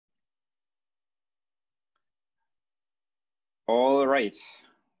All right,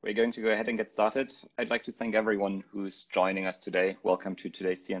 we're going to go ahead and get started. I'd like to thank everyone who's joining us today. Welcome to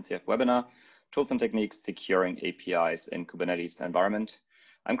today's CNCF webinar, Tools and Techniques Securing APIs in Kubernetes Environment.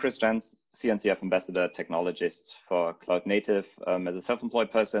 I'm Chris Jens, CNCF Ambassador Technologist for Cloud Native as a self-employed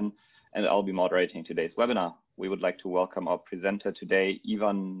person, and I'll be moderating today's webinar. We would like to welcome our presenter today,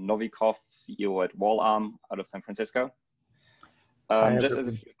 Ivan Novikov, CEO at WallArm out of San Francisco. Just as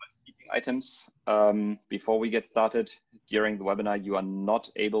a few housekeeping items, before we get started, during the webinar, you are not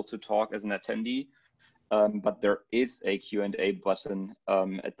able to talk as an attendee, but there is a Q&A button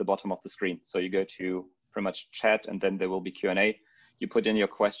at the bottom of the screen. So you go to pretty much chat, and then there will be Q&A. You put in your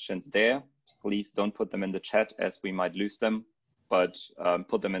questions there. Please don't put them in the chat as we might lose them, but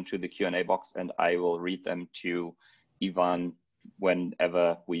put them into the Q&A box, and I will read them to Ivan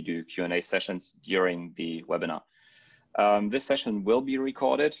whenever we do Q&A sessions during the webinar. This session will be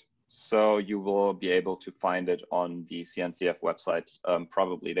recorded, so you will be able to find it on the CNCF website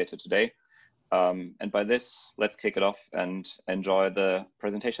probably later today. And by this, let's kick it off and enjoy the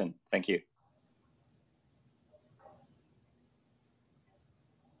presentation. Thank you.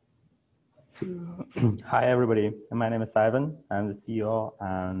 Hi, everybody. My name is Ivan. I'm the CEO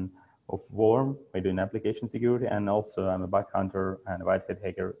of WallArm. I do application security, and also I'm a bug hunter and a white hat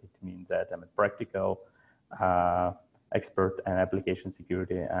hacker. It means that I'm a practical expert in application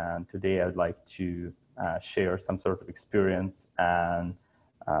security, and today I'd like to share some sort of experience and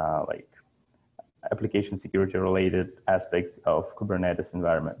like application security related aspects of Kubernetes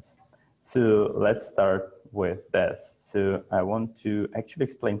environments. So let's start with this. So I want to actually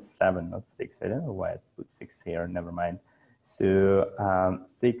explain 7, not 6. I don't know why I put 6 here, never mind. So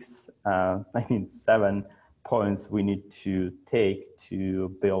 7 points we need to take to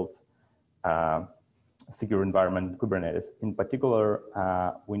build secure environment in Kubernetes. In particular,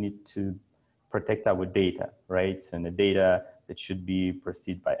 we need to protect our data, right? So the data that should be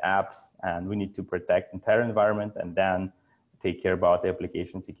perceived by apps, and we need to protect entire environment and then take care about the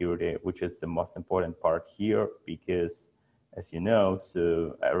application security, which is the most important part here, because as you know,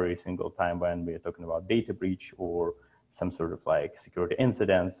 so every single time when we're talking about data breach or some sort of like security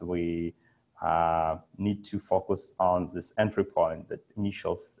incidents, we need to focus on this entry point, that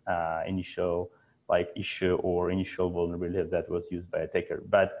initial like issue or initial vulnerability that was used by attacker.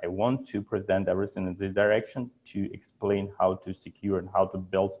 But I want to present everything in this direction to explain how to secure and how to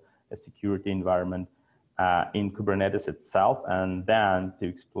build a security environment in Kubernetes itself, and then to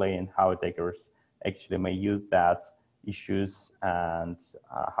explain how attackers actually may use that issues and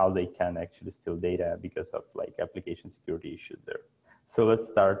how they can actually steal data because of like application security issues there. So let's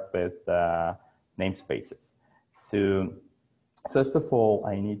start with namespaces. So first of all,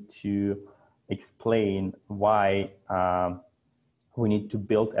 I need to explain why we need to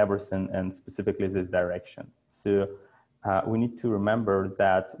build everything and specifically this direction. So we need to remember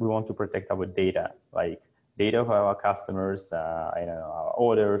that we want to protect our data, like data of our customers, I don't know, our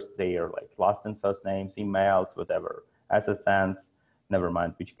orders, their like last and first names, emails, whatever, SSNs, never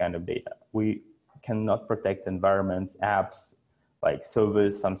mind which kind of data. We cannot protect environments, apps, like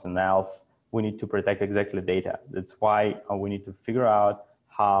service, something else. We need to protect exactly data. That's why we need to figure out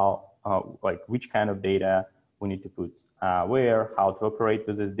how, like which kind of data we need to put where, how to operate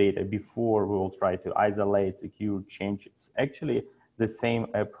with this data before we will try to isolate, secure, change. It's actually the same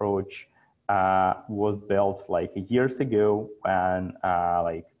approach was built like years ago when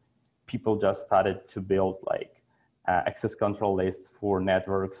like people just started to build like access control lists for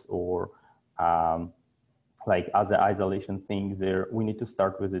networks or like other isolation things there. We need to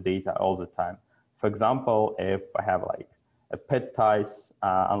start with the data all the time. For example, if I have like a pet ties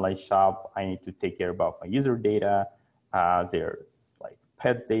online shop, I need to take care about my user data. There's like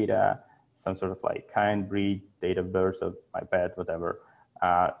pets data, some sort of like kind, breed, date of birth of my pet, whatever.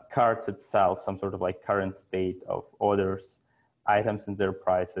 Carts itself, some sort of like current state of orders, items and their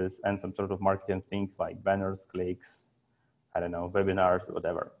prices, and some sort of marketing things like banners, clicks, I don't know, webinars,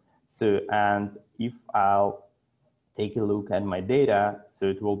 whatever. So, and if I'll take a look at my data, so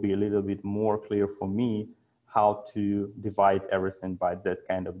it will be a little bit more clear for me how to divide everything by that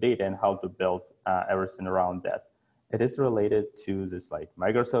kind of data and how to build everything around that. It is related to this like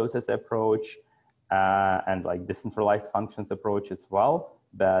microservices approach and like decentralized functions approach as well,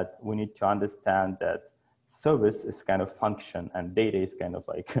 but we need to understand that service is kind of function and data is kind of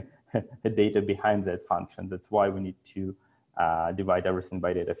like the data behind that function. That's why we need to divide everything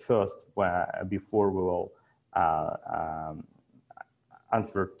by data first before we will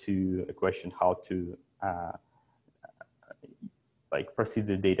answer to a question how to like proceed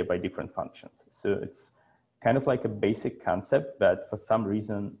the data by different functions. So it's kind of like a basic concept, but for some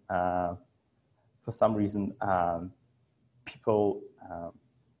reason people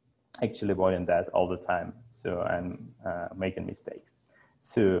actually avoiding that all the time. So I'm making mistakes.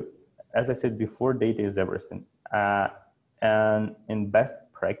 So as I said before, data is everything. And in best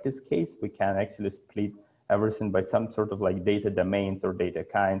practice case, we can actually split everything by some sort of like data domains or data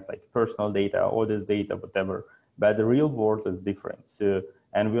kinds, like personal data, orders data, whatever. But the real world is different. So,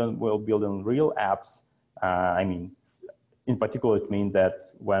 and we'll build on real apps. I mean, in particular, it means that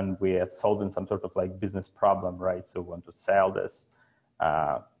when we are solving some sort of like business problem, right? So we want to sell this,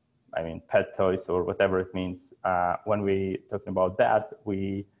 I mean, pet toys or whatever it means. When we talking about that,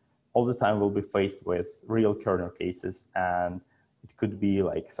 we all the time will be faced with real kernel cases, and it could be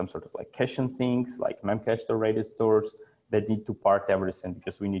like some sort of like caching things, like memcached or Redis stores that need to part everything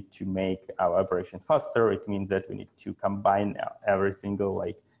because we need to make our operation faster. It means that we need to combine every single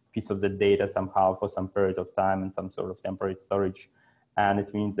like piece of the data somehow for some period of time and some sort of temporary storage. And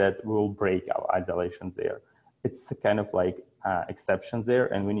it means that we will break our isolations there. It's a kind of like exceptions there,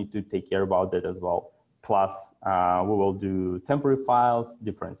 and we need to take care about that as well. Plus, we will do temporary files,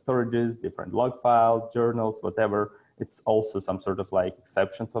 different storages, different log files, journals, whatever. It's also some sort of like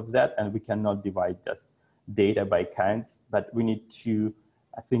exceptions of that, and we cannot divide just data by kinds, but we need to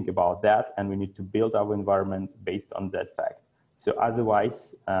think about that, and we need to build our environment based on that fact. So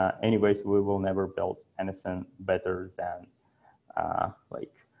otherwise, anyways, we will never build anything better than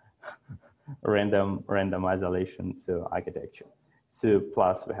like random isolation, so architecture. So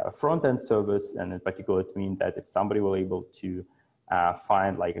plus we have a front-end service, and in particular, it means that if somebody will able to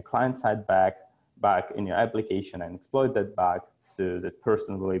find like a client-side bug in your application and exploit that bug, so that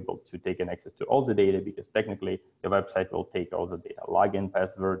person will able to take an access to all the data, because technically your website will take all the data, login,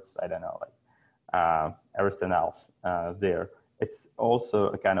 passwords, I don't know, like everything else there. It's also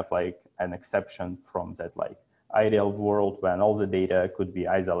a kind of like an exception from that like ideal world when all the data could be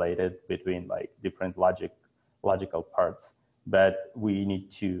isolated between like different logical parts. But we need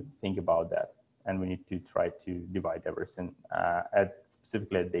to think about that, and we need to try to divide everything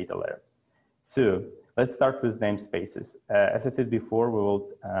specifically at data layer. So let's start with namespaces. As I said before, we will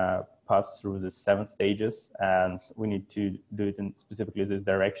pass through the 7 stages, and we need to do it in specifically this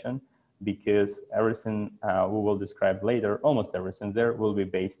direction, because everything we will describe later, almost everything there will be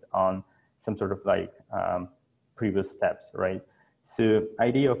based on some sort of like previous steps, right? So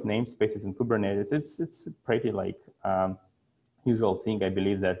idea of namespaces in Kubernetes, it's pretty like usual thing. I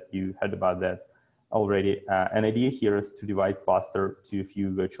believe that you heard about that already. An idea here is to divide cluster to a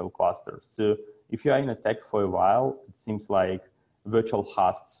few virtual clusters. So if you are in a tech for a while, it seems like virtual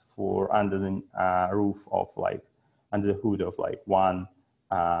hosts for under the roof of like, under the hood of like one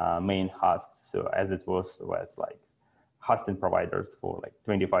main host. So as it was like hosting providers for like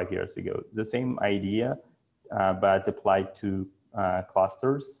 25 years ago. The same idea, but applied to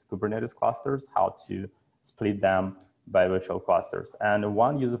clusters, Kubernetes clusters, how to split them by virtual clusters. And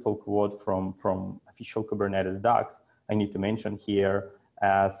one useful quote from official Kubernetes docs I need to mention here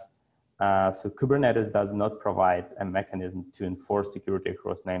as, so Kubernetes does not provide a mechanism to enforce security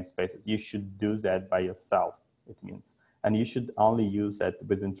across namespaces. You should do that by yourself, it means. And you should only use it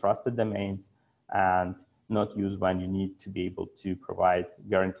within trusted domains, and not use when you need to be able to provide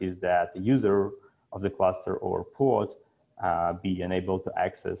guarantees that the user of the cluster or pod be unable to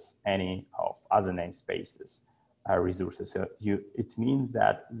access any of other namespaces resources. So it means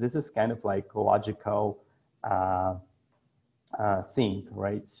that this is kind of like logical thing,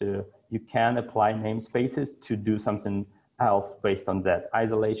 right? So you can apply namespaces to do something else based on that.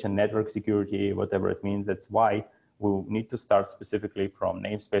 Isolation, network security, whatever it means. That's why we need to start specifically from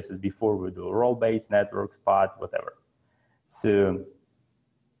namespaces before we do role-based, network, spot, whatever. So,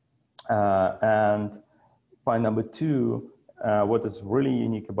 and point number 2, what is really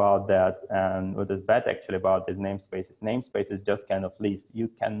unique about that, and what is bad actually about these namespaces, namespaces just kind of lists. You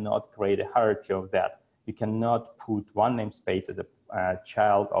cannot create a hierarchy of that. You cannot put one namespace as a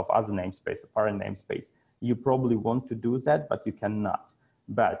child of other namespace, a parent namespace. You probably want to do that, but you cannot.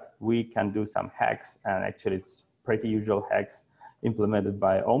 But we can do some hacks, and actually it's pretty usual hacks implemented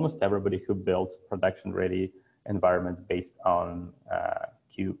by almost everybody who built production-ready environments based on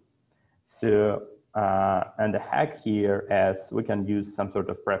Kube. So, and the hack here is we can use some sort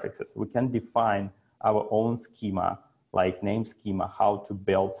of prefixes. We can define our own schema, like name schema, how to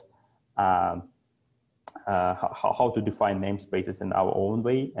build, how to define namespaces in our own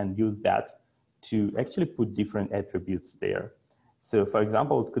way, and use that to actually put different attributes there. So for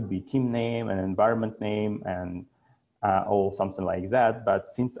example, it could be team name and environment name and or something like that. But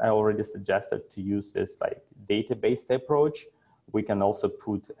since I already suggested to use this like database approach, we can also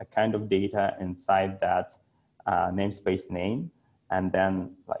put a kind of data inside that namespace name, and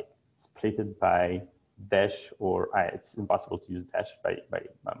then like split it by dash, or it's impossible to use dash by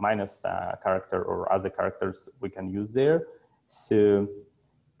minus character or other characters we can use there. So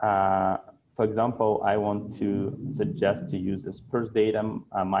for example, I want to suggest to use a sparse data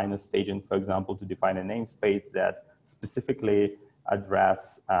minus staging, for example, to define a namespace that specifically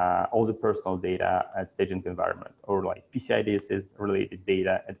address all the personal data at staging environment, or like PCI DSS related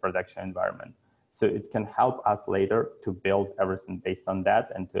data at production environment. So it can help us later to build everything based on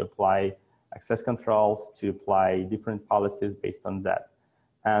that and to apply access controls, to apply different policies based on that.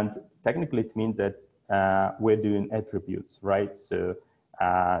 And technically it means that we're doing attributes, right? So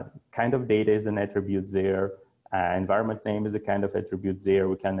kind of data is an attribute there. Environment name is a kind of attribute there.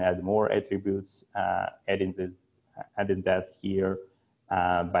 We can add more attributes, adding that here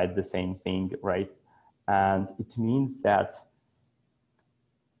by the same thing, right? And it means that,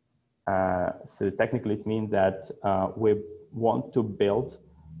 so technically it means that we want to build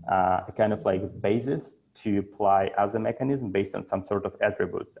a kind of like basis to apply as a mechanism based on some sort of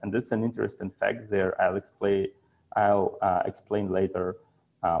attributes. And this is an interesting fact there. I'll explain later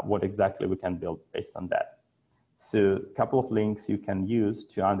what exactly we can build based on that. So a couple of links you can use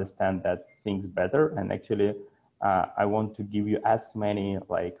to understand that things better. And actually, I want to give you as many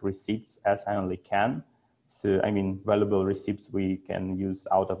like receipts as I only can. So I mean, valuable receipts we can use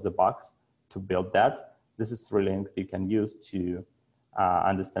out of the box to build that. This is really links you can use to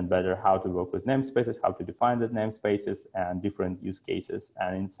understand better how to work with namespaces, how to define the namespaces, and different use cases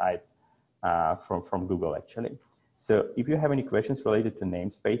and insights from Google actually. So if you have any questions related to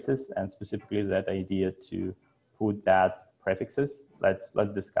namespaces and specifically that idea to put that prefixes, let's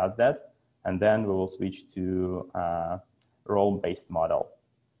discuss that, and then we will switch to role-based model.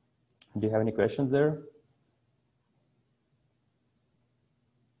 Do you have any questions there?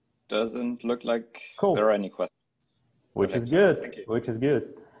 Doesn't look like cool. There are any questions. Which is good, which is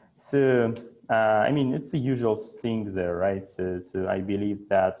good. So, I mean, it's a usual thing there, right? So I believe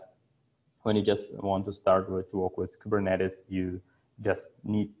that when you just want to start to work with Kubernetes, you just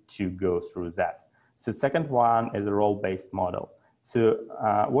need to go through that. So second one is a role-based model. So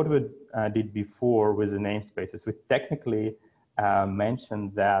what we did before with the namespaces, we technically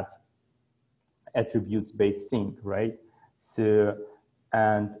mentioned that attributes-based thing, right? So,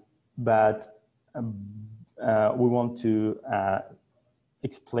 but we want to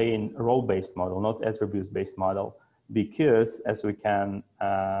explain role-based model, not attributes-based model, because as we can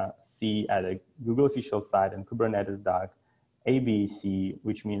see at a Google official site and Kubernetes doc, ABAC,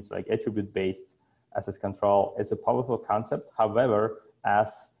 which means like attribute-based access control, is a powerful concept. However,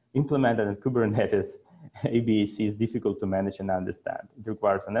 as implemented in Kubernetes, ABAC is difficult to manage and understand. It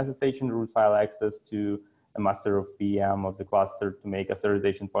requires an SSH and root file access to a master of VM of the cluster to make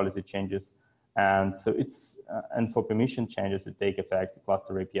authorization policy changes. And so it's, and for permission changes to take effect, the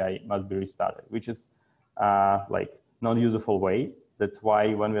cluster API must be restarted, which is like non-useful way. That's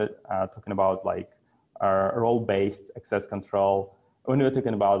why when we're talking about like role-based access control, when we're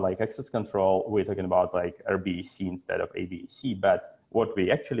talking about like access control, we're talking about like RBAC instead of ABAC. But what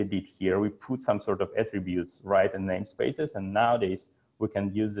we actually did here, we put some sort of attributes right in namespaces, and nowadays we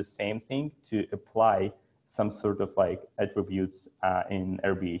can use the same thing to apply some sort of like attributes in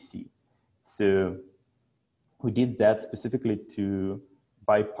RBAC. So we did that specifically to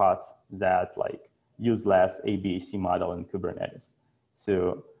bypass that like useless ABAC model in Kubernetes.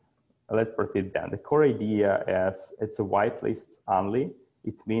 So let's proceed then. The core idea is it's a whitelist only.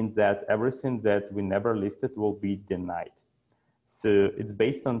 It means that everything that we never listed will be denied. So it's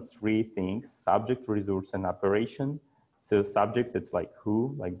based on three things: subject, resource, and operation. So subject, it's like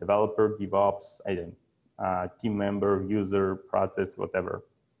who, like developer, DevOps, team member, user, process, whatever.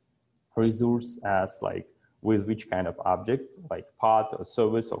 Resource as like with which kind of object, like pod or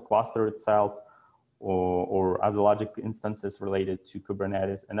service or cluster itself, or other logic instances related to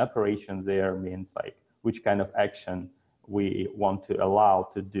Kubernetes. And operation there means like which kind of action we want to allow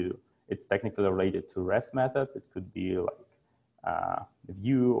to do. It's technically related to REST method. It could be like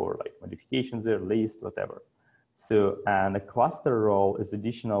view or like modifications there, list, whatever. So, and a cluster role is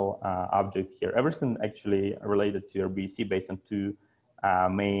additional object here. Everything actually related to RBAC based on two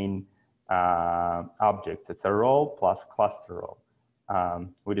main objects. It's a role plus cluster role.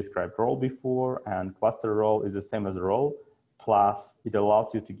 We described role before, and cluster role is the same as role, plus it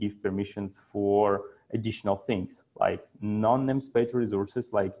allows you to give permissions for additional things like non-namespace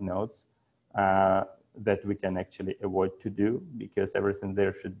resources like nodes that we can actually avoid to do because everything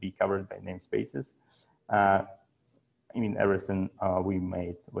there should be covered by namespaces. I mean, everything we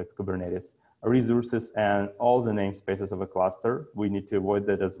made with Kubernetes. Resources and all the namespaces of a cluster, we need to avoid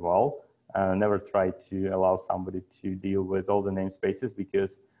that as well. Never try to allow somebody to deal with all the namespaces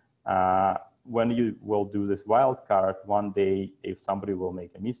because when you will do this wildcard, one day, if somebody will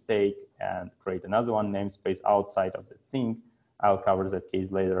make a mistake and create another one namespace outside of the thing, I'll cover that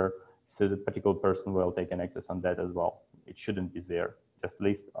case later. So the particular person will take an access on that as well. It shouldn't be there. Just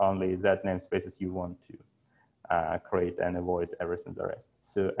list only that namespaces you want to create and avoid everything the rest.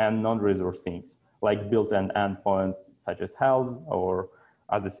 So, and non-resource things like built-in endpoints such as health or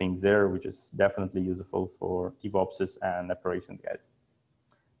other things there, which is definitely useful for DevOps and operation guys.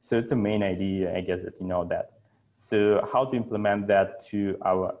 So it's a main idea, I guess, that you know that. So how to implement that to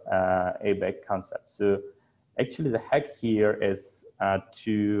our ABAC concept? So actually the hack here is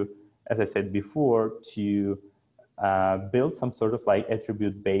to, as I said before, to build some sort of like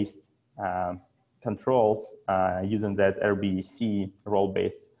attribute-based controls using that RBAC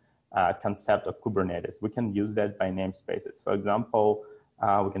role-based concept of Kubernetes. We can use that by namespaces. For example,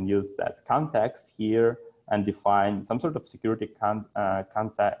 we can use that context here and define some sort of security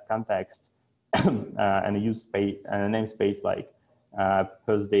context and a use space and a namespace like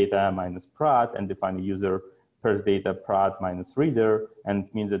pers data minus prod and define a user pers data prod minus reader, and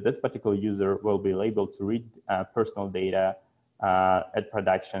it means that that particular user will be able to read personal data at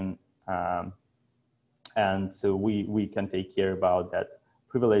production. And so we can take care about that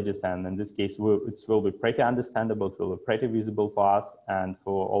privileges, and in this case, it will be pretty understandable, it will be pretty visible for us and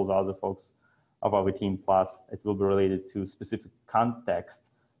for all the other folks of our team, plus it will be related to specific context,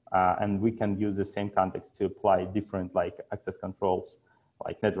 and we can use the same context to apply different like access controls,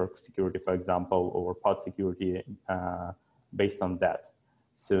 like network security, for example, or pod security based on that.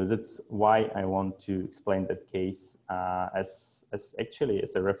 So that's why I want to explain that case as actually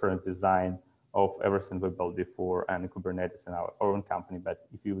as a reference design of everything we built before and Kubernetes in our own company. But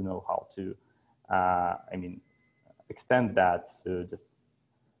if you know how to, extend that, so just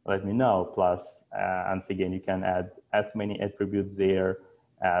let me know. Plus, once again, you can add as many attributes there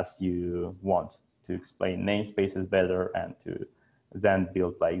as you want to explain namespaces better and to then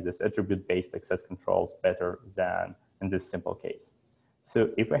build like this attribute-based access controls better than in this simple case. So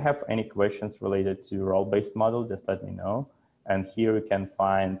if I have any questions related to role-based model, just let me know. And here you can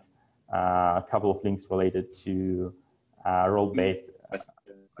find a couple of links related to role-based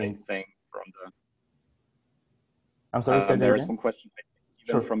thing from the. I'm sorry, there is one question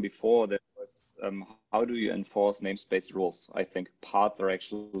even sure. from before that was how do you enforce namespace rules? I think parts are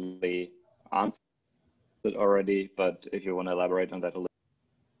actually answered already, but if you want to elaborate on that a little.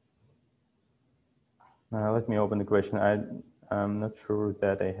 Let me open the question. I'm not sure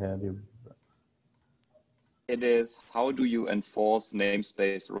that I have you. It is, how do you enforce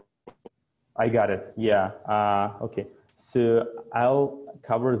namespace rules? I got it. Yeah. Okay. So I'll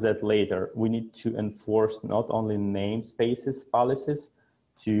cover that later. We need to enforce not only namespaces policies,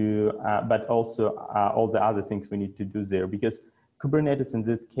 but also all the other things we need to do there, because Kubernetes in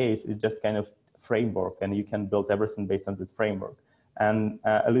this case is just kind of framework, and you can build everything based on this framework. And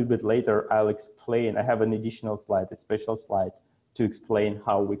a little bit later, I'll explain. I have an additional slide, a special slide, to explain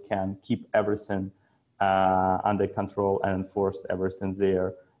how we can keep everything under control and enforce everything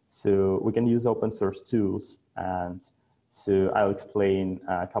there. So we can use open source tools, and so I'll explain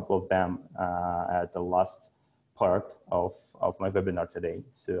a couple of them at the last part of my webinar today.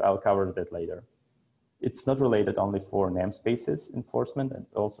 So I'll cover that later. It's not related only for namespaces enforcement, and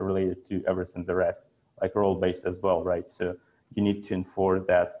also related to everything the rest, like role-based as well, right? So you need to enforce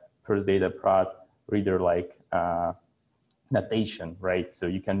that pers data prod reader like notation, right? So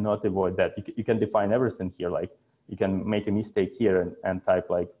you cannot avoid that. You can define everything here, like you can make a mistake here and type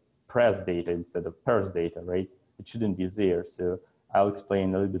like pres data instead of pers data, right? It shouldn't be there. So I'll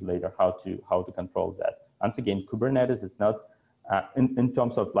explain a little bit later how to control that. Once again, Kubernetes is not, in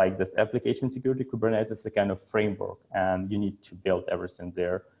terms of like this application security, Kubernetes is a kind of framework, and you need to build everything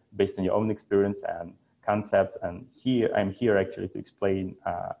there based on your own experience and concept. And here, I'm here actually to explain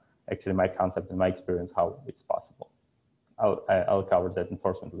actually my concept and my experience, how it's possible. I'll cover that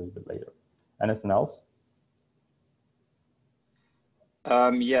enforcement a little bit later. Anything else?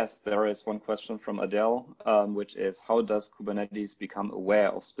 Yes, there is one question from Adele, which is, how does Kubernetes become aware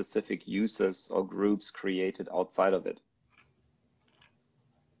of specific users or groups created outside of it?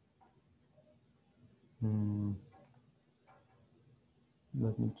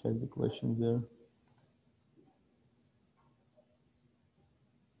 Let me check the question there.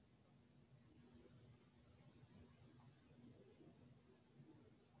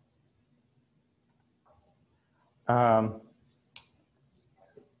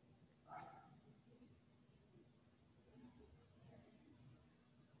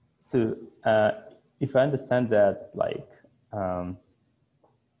 So if I understand that, like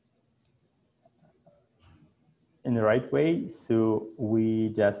in the right way, so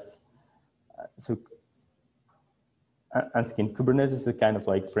we just so once again, Kubernetes is a kind of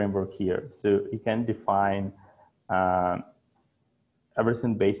like framework here. So you can define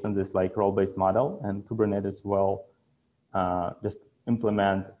everything based on this like role-based model, and Kubernetes will just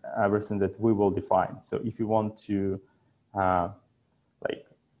implement everything that we will define. So if you want to like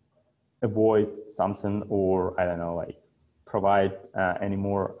avoid something, or I don't know, like provide any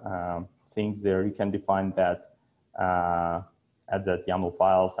more things there, you can define that at that YAML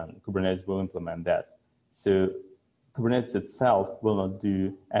files, and Kubernetes will implement that. So Kubernetes itself will not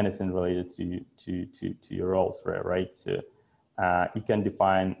do anything related to your roles, right? So you can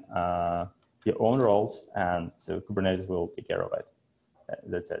define your own roles, and so Kubernetes will take care of it.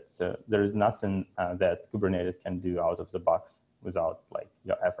 That's it. So there is nothing that Kubernetes can do out of the box without like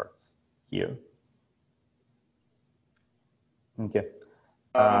your efforts here. Okay.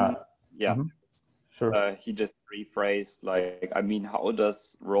 Yeah. Sure. He just rephrased, like, I mean, how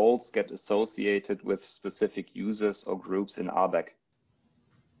does roles get associated with specific users or groups in RBAC?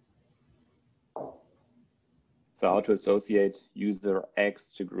 So how to associate user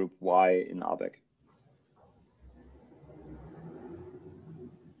X to group Y in RBAC?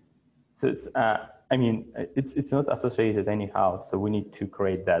 So it's, I mean, it's not associated anyhow. So we need to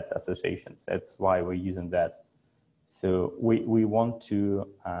create that associations. That's why we're using that. So we want to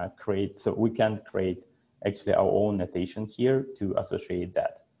create, so we can create actually our own notation here to associate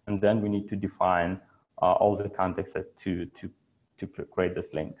that. And then we need to define all the contexts to create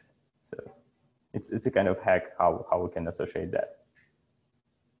these links. So it's a kind of hack how we can associate that.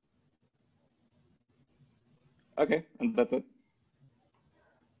 Okay, and that's it.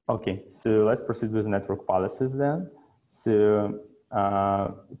 Okay, so let's proceed with network policies then. So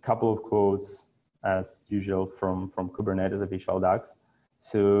a couple of quotes as usual from Kubernetes official docs.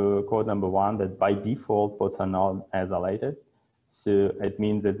 So quote number 1, that by default pods are not isolated. So it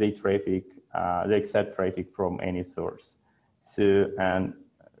means that they accept traffic from any source. So, and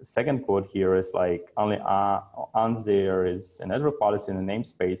second quote here is like only once there is a network policy in a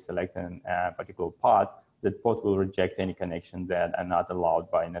namespace selecting a particular pod, that pod will reject any connection that are not allowed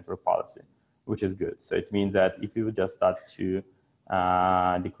by network policy, which is good. So it means that if you just start to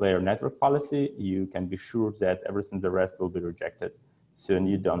declare network policy, you can be sure that everything the rest will be rejected. So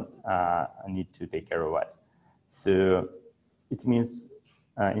you don't need to take care of it. So it means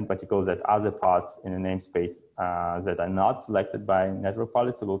in particular that other pods in a namespace that are not selected by network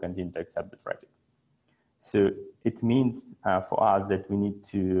policy will continue to accept the traffic. So it means for us that we need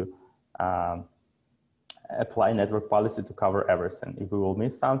to apply network policy to cover everything. If we will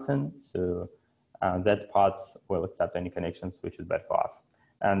miss something, so that pods will accept any connections, which is bad for us.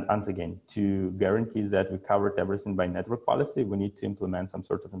 And once again, to guarantee that we covered everything by network policy, we need to implement some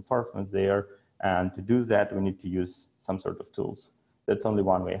sort of enforcement there. And to do that, we need to use some sort of tools. That's only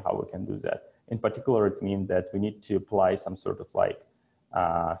one way how we can do that. In particular, it means that we need to apply some sort of like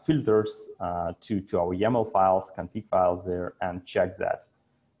filters to our YAML files, config files there, and check that.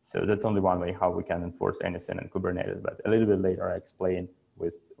 So that's only one way how we can enforce anything in Kubernetes. But a little bit later, I explain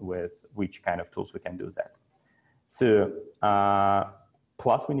with which kind of tools we can do that. So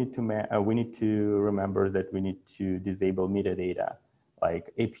plus we need to remember that we need to disable metadata,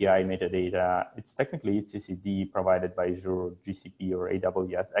 like API metadata. It's technically etcd provided by Azure, GCP, or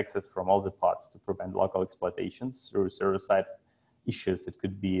AWS access from all the pods to prevent local exploitations through server-side issues. It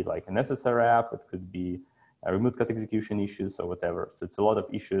could be like an SSR app, it could be a remote code execution issues or whatever. So it's a lot of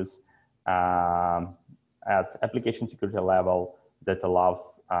issues at application security level that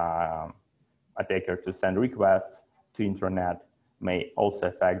allows attacker to send requests to intranet, may also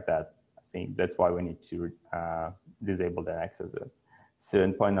affect that. I think that's why we need to disable the access. So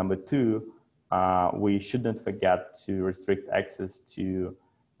in point number 2, we shouldn't forget to restrict access to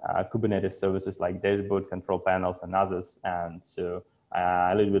Kubernetes services like dashboard, control panels, and others. And so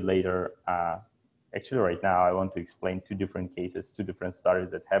a little bit later, actually right now, I want to explain 2 different cases, 2 different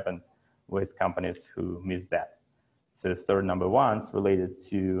stories that happened with companies who missed that. So story number 1 is related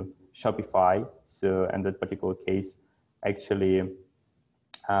to Shopify. So in that particular case, actually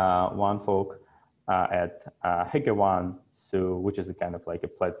one folk at HackerOne, so which is a kind of like a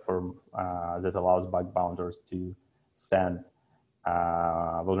platform that allows bug boundaries to send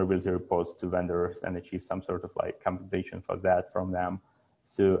vulnerability reports to vendors and achieve some sort of like compensation for that from them.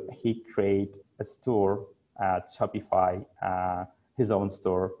 So he created a store at Shopify, his own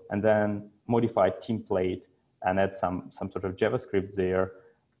store, and then modified template and add some sort of JavaScript there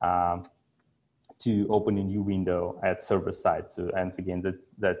to open a new window at server side. So once again,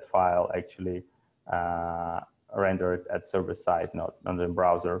 that file actually rendered at server side, not on the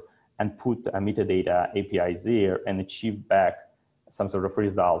browser, and put a metadata API there and achieve back some sort of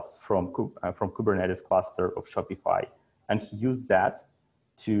results from Kubernetes cluster of Shopify, and he used that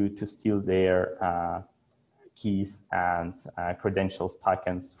to steal their keys and credentials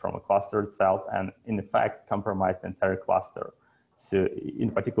tokens from a cluster itself, and in effect compromised the entire cluster. So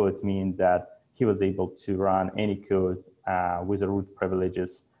in particular, it means that he was able to run any code with the root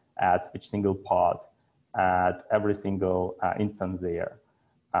privileges at each single pod, at every single instance there,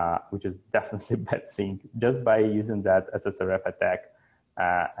 which is definitely a bad thing, just by using that SSRF attack.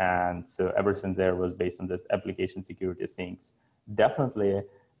 And so everything there was based on the application security things. Definitely,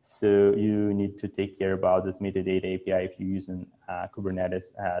 so you need to take care about this metadata API if you're using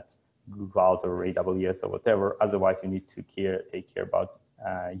Kubernetes at Google Cloud or AWS or whatever. Otherwise, you need to take care about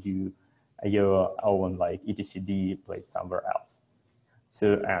your own like etcd placed somewhere else.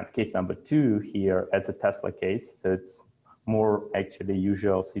 So, and case number 2 here as a Tesla case. So it's more actually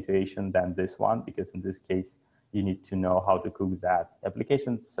usual situation than this one, because in this case, you need to know how to cook that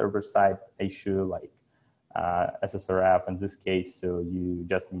application server side issue like SSRF in this case. So you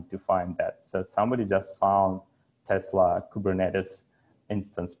just need to find that. So somebody just found Tesla Kubernetes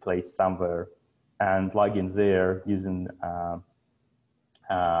instance placed somewhere and log in there using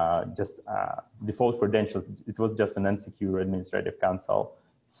just default credentials. It was just an unsecure administrative console.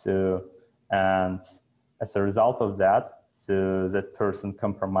 So, and as a result of that, so that person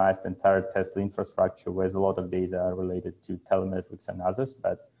compromised entire Tesla infrastructure with a lot of data related to telemetrics and others,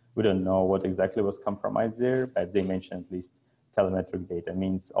 but we don't know what exactly was compromised there, but they mentioned at least telemetric data,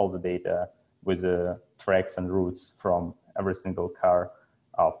 means all the data with the tracks and routes from every single car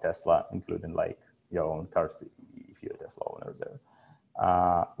of Tesla, including like your own cars if you're a Tesla owner there,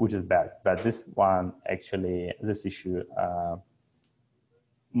 which is bad. But this one, actually, this issue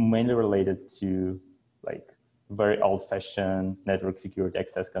mainly related to like very old-fashioned network security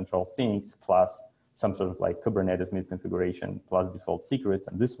access control things, plus some sort of like Kubernetes misconfiguration, plus default secrets.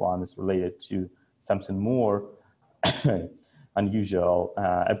 And this one is related to something more unusual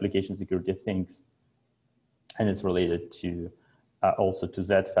application security things. And it's related to also to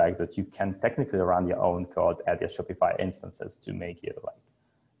that fact that you can technically run your own code at your Shopify instances to make your like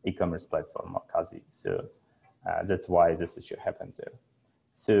e-commerce platform more cozy. So that's why this issue happens there.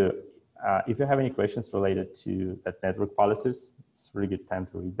 So if you have any questions related to that network policies, it's a really good time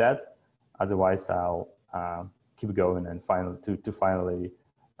to read that. Otherwise, I'll keep going and finally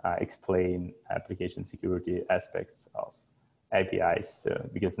explain application security aspects of APIs,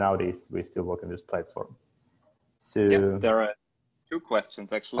 because nowadays we still work on this platform. So yeah, there are 2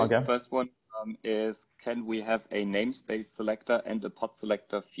 questions actually. Okay. First one is, can we have a namespace selector and a pod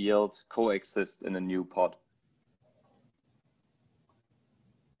selector field coexist in a new pod?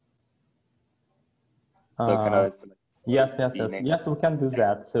 So can I select yes, we can do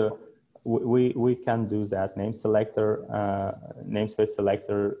that. So we can do that, name selector, namespace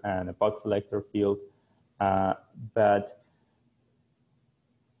selector, and a pod selector field. But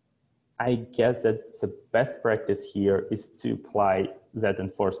I guess that the best practice here is to apply that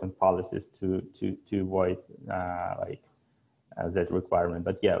enforcement policies to avoid that requirement.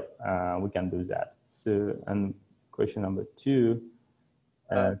 But yeah, we can do that. So, and question number 2.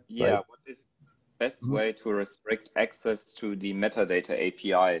 Yeah, what is the best way to restrict access to the metadata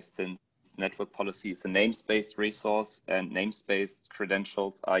API, since network policy is a namespace resource and namespace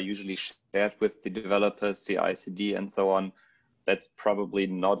credentials are usually shared with the developers, CI/CD, and so on? That's probably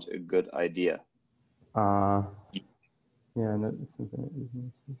not a good idea. Yeah,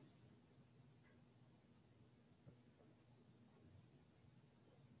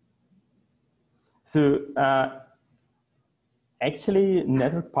 so actually,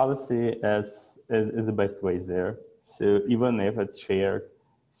 network policy is the best way there. So even if it's shared,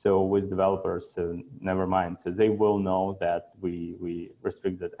 so with developers, so never mind. So they will know that we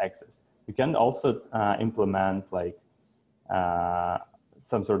restrict that access. You can also implement like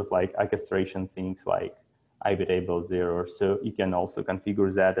some sort of like orchestration things like IP table 0. So you can also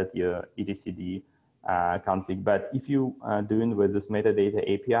configure that at your etcd config. But if you are doing with this metadata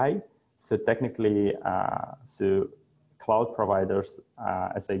API, so technically, so cloud providers,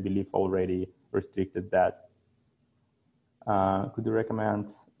 as I believe, already restricted that. Could you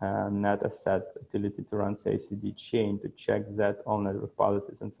recommend net asset utility to run CI/CD chain to check that all network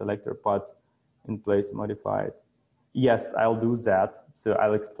policies and selector pods in place modified? Yes, I'll do that. So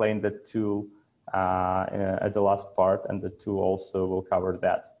I'll explain that tool at the last part, and the tool also will cover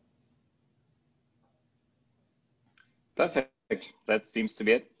that. Perfect. That seems to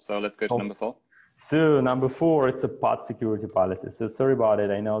be it. So let's go to number 4. So number 4, it's a pod security policy. So sorry about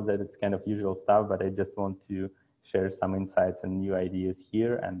it. I know that it's kind of usual stuff, but I just want to share some insights and new ideas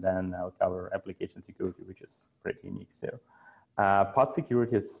here, and then I'll cover application security, which is pretty unique. So pod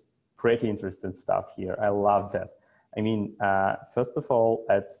security is pretty interesting stuff here. I love that. I mean, first of all,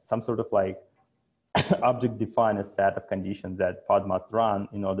 it's some sort of like object define a set of conditions that pod must run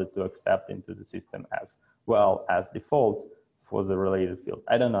in order to accept into the system as well as defaults for the related field.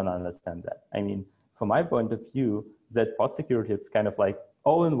 I don't understand that. I mean, from my point of view, that pod security, it's kind of like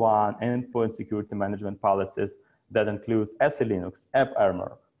all-in-one endpoint security management policies that includes SE Linux,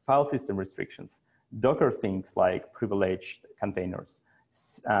 AppArmor, file system restrictions, Docker things like privileged containers,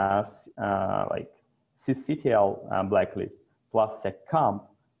 like sysctl blacklist, plus seccomp,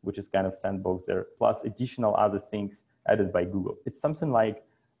 which is kind of sandbox there, plus additional other things added by Google. It's something like,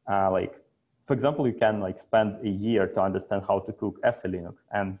 for example, you can like spend a year to understand how to cook SE Linux.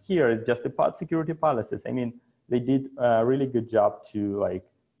 And here it's just the pod security policies. I mean, they did a really good job to like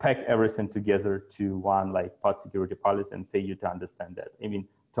pack everything together to one like pod security policy and say you to understand that. I mean,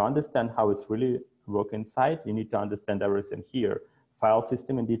 to understand how it's really work inside, you need to understand everything here. File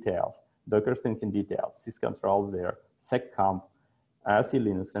system in details, Docker sync in details, syscontrols there, seccomp, SE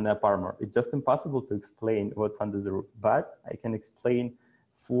Linux, and AppArmor. It's just impossible to explain what's under the roof, but I can explain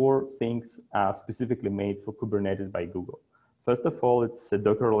 4 things specifically made for Kubernetes by Google. First of all, it's a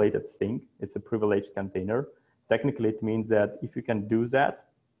Docker-related thing. It's a privileged container. Technically, it means that if you can do that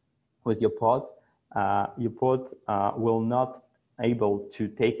with your pod will not able to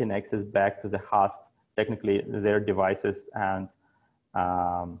take an access back to the host, technically their devices and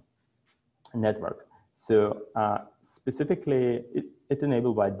network. So specifically, it's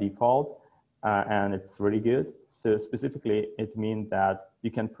enabled by default, and it's really good. So specifically, it means that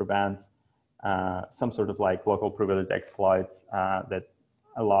you can prevent some sort of like local privilege exploits that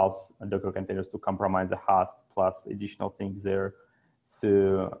allows Docker containers to compromise the host, plus additional things there.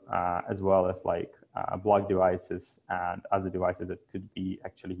 So as well as like block devices and other devices that could be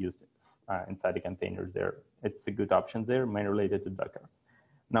actually used inside the containers there. It's a good option there, mainly related to Docker.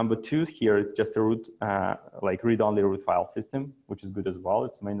 Number 2 here, it's just a root, like read-only root file system, which is good as well.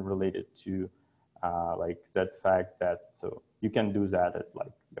 It's mainly related to like that fact that, so you can do that at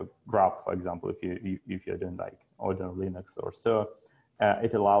like your grub, for example, if you're doing like ordinary Linux or so.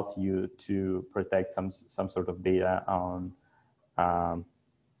 It allows you to protect some sort of data on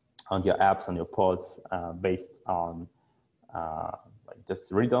your apps, on your pods, based on like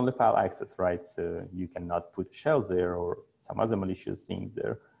just read-only file access, right? So you cannot put shells there or some other malicious things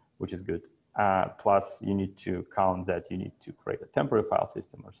there, which is good. Plus, you need to count that you need to create a temporary file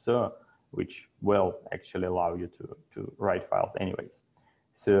system or so, which will actually allow you to write files anyways.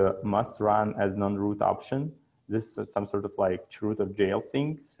 So must run as non-root option. This is some sort of like root or jail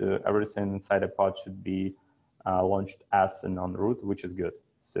thing. So everything inside a pod should be launched as a non-root, which is good.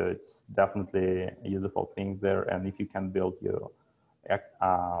 So it's definitely a useful thing there. And if you can build your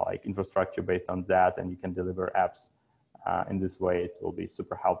like infrastructure based on that, and you can deliver apps in this way, it will be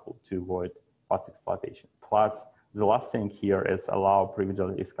super helpful to avoid fast exploitation. Plus, the last thing here is allow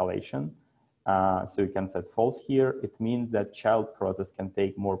privilege escalation. So you can set false here. It means that child process can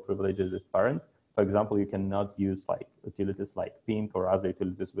take more privileges as parent. For example, you cannot use like utilities like ping or other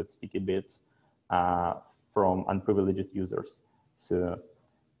utilities with sticky bits from unprivileged users. So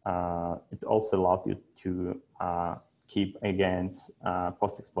it also allows you to keep against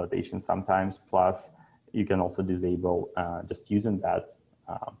post-exploitation sometimes. Plus, you can also disable just using that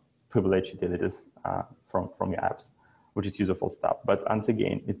privileged utilities from your apps, which is useful stuff. But once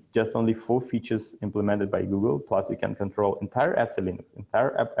again, it's just only 4 features implemented by Google. Plus, you can control entire SE Linux,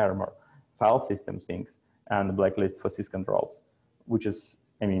 entire AppArmor, file system things, and the blacklist for syscontrols, which is,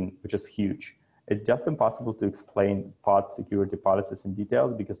 I mean, which is huge. It's just impossible to explain pod security policies in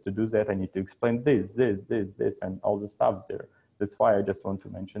details, because to do that, I need to explain this, and all the stuff there. That's why I just want to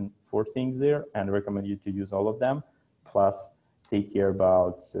mention 4 things there and recommend you to use all of them. Plus, take care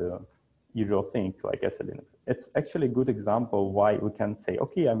about usual things like SE Linux. It's actually a good example why we can say,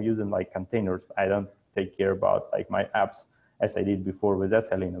 okay, I'm using like containers. I don't take care about like my apps as I did before with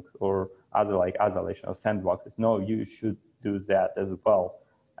SE Linux or other like isolation or sandboxes. No, you should do that as well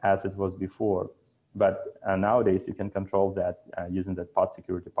as it was before. But nowadays you can control that using the pod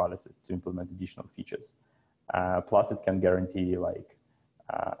security policies to implement additional features. Plus, it can guarantee like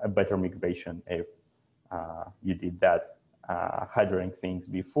a better migration if you did that hydering things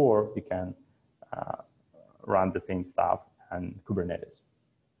before. You can run the same stuff on Kubernetes.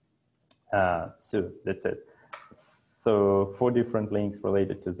 So that's it. So 4 different links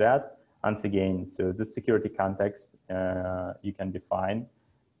related to that. Once again, so the security context you can define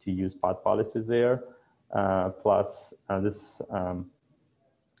to use pod policies there. Plus, this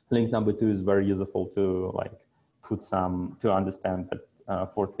link number 2 is very useful to like put some, to understand that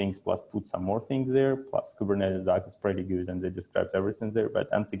 4 things plus put some more things there, plus Kubernetes doc is pretty good and they describe everything there. But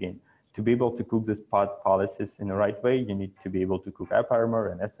once again, to be able to cook these pod policies in the right way, you need to be able to cook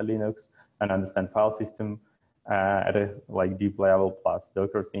AppArmor and SLinux and understand file system at a like deep level, plus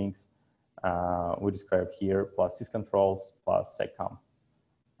Docker things we described here, plus syscontrols, plus seccomp,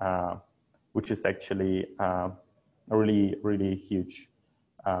 which is actually really, really huge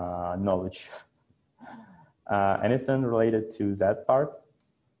knowledge. Anything related to that part?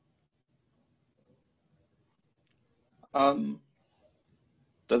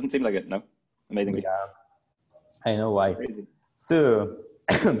 Doesn't seem like it, no. Amazingly. Yeah, I know why. Crazy. So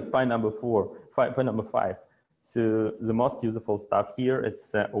point number 5. So the most useful stuff here,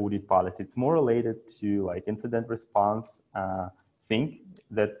 it's audit policy. It's more related to like incident response thing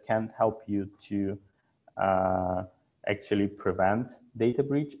that can help you to actually prevent data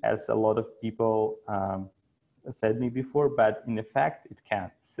breach, as a lot of people said me before, but in effect it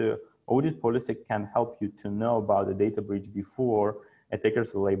can't. So audit policy can help you to know about the data breach before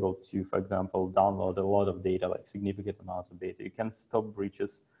attackers will able to, for example, download a lot of data, like significant amount of data. You can stop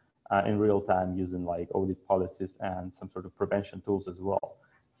breaches in real time using like audit policies and some sort of prevention tools as well.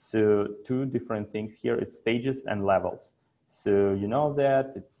 So 2 different things here, it's stages and levels. So you know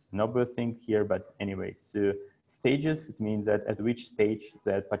that it's no big thing here, but anyway, so stages, it means that at which stage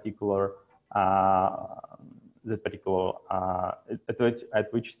that particular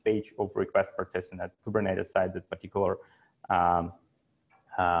at which stage of request processing at Kubernetes side that particular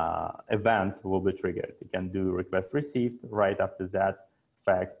event will be triggered. You can do request received right after that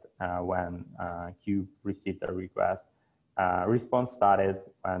fact when Kube received a request. Response started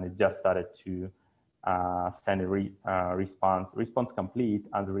when it just started to send a response complete,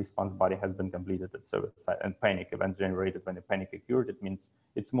 and the response body has been completed at server side, and panic events generated when the panic occurred. It means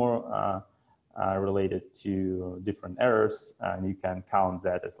it's more related to different errors, and you can count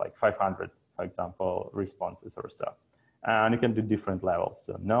that as like 500, for example, responses or so. And you can do different levels.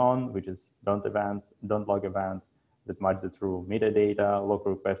 So none, which is don't log event, that match the true metadata, log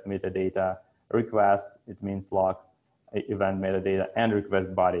request metadata, request, it means log event metadata and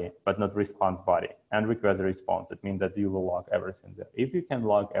request body, but not response body, and request response. It means that you will log everything there. If you can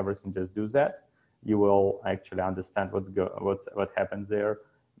log everything, just do that. You will actually understand what happens there.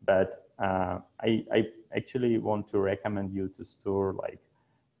 But I actually want to recommend you to store like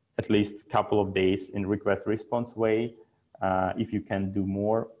at least a couple of days in request response way. If you can do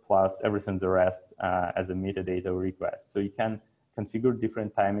more, plus everything the rest as a metadata request. So you can configure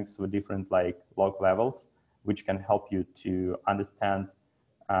different timings with different like log levels, which can help you to understand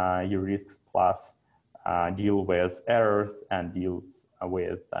your risks, plus deal with errors and deals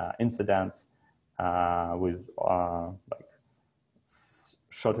with incidents with like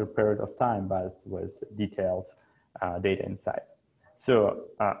shorter period of time, but with detailed data inside. So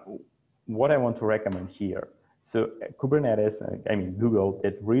what I want to recommend here. So Kubernetes, I mean, Google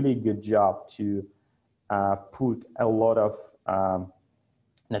did really good job to put a lot of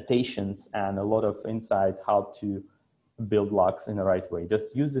notations and a lot of insight how to build logs in the right way.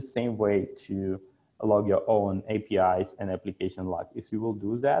 Just use the same way to log your own APIs and application log. If you will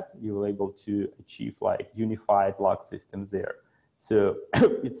do that, you will able to achieve like unified log systems there. So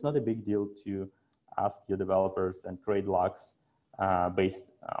it's not a big deal to ask your developers and create logs based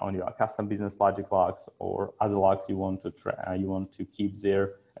on your custom business logic logs or other logs you want to keep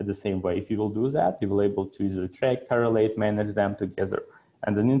there at the same way. If you will do that, you will able to easily track, correlate, manage them together.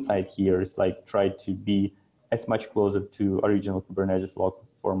 And the insight here is like try to be as much closer to original Kubernetes log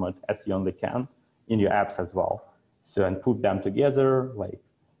format as you only can in your apps as well. So and put them together, like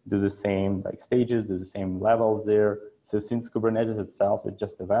do the same like stages, do the same levels there. So since Kubernetes itself is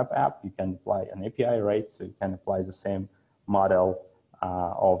just a web app, you can apply an API, right? So you can apply the same model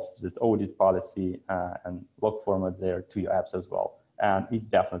of the audit policy and log format there to your apps as well. And it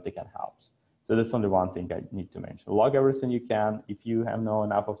definitely can help. So that's only one thing I need to mention. Log everything you can. If you have no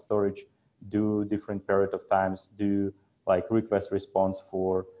enough of storage, do different period of times, do like request response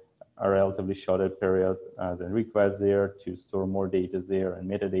for a relatively shorter period, then request there to store more data there and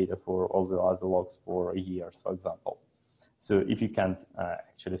metadata for all the other logs for years, for example. So if you can't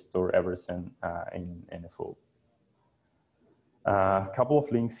actually store everything in a full. A couple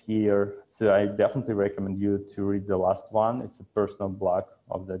of links here. So I definitely recommend you to read the last one. It's a personal blog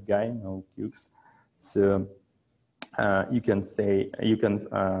of that guy, no cubes. So you can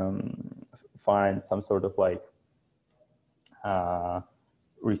find some sort of like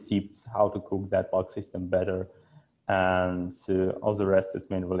receipts how to cook that log system better, and so all the rest is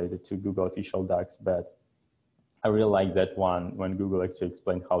mainly related to Google official docs. But I really like that one when Google actually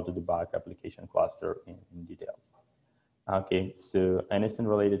explained how to debug application cluster in details. Okay, so anything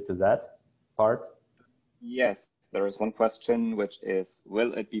related to that part? Yes, there is one question, which is,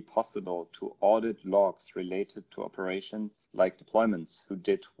 will it be possible to audit logs related to operations like deployments? Who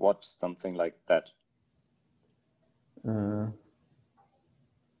did what, something like that?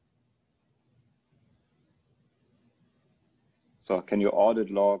 So can you audit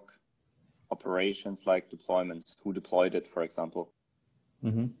log operations like deployments? Who deployed it, for example?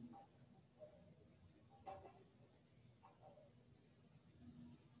 Mm-hmm.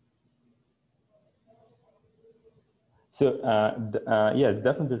 So yeah, it's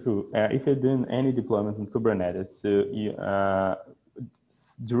definitely true. If you're doing any deployments in Kubernetes, so you,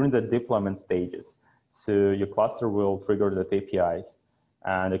 during the deployment stages, so your cluster will trigger the APIs,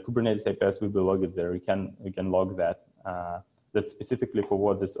 and the Kubernetes APIs will be logged there. You can log that. That's specifically for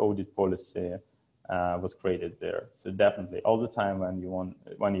what this audit policy was created there. So definitely, all the time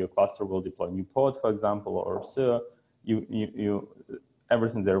when your cluster will deploy new pod, for example, or so,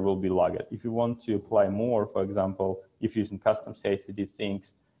 everything there will be logged. If you want to apply more, for example, if you're using custom CI/CD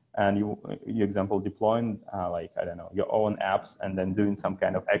things, and you example deploying like, I don't know, your own apps and then doing some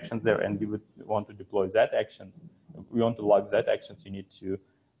kind of actions there, and you would want to deploy that actions, you want to log that actions, you need to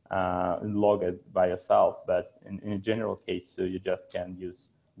log it by yourself. But in a general case, so you just can use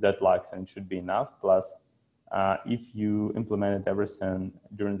that logs and it should be enough. Plus, if you implemented everything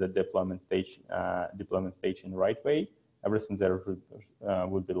during the deployment stage in the right way, everything there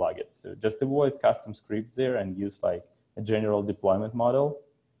would be logged. So just avoid custom scripts there and use like a general deployment model.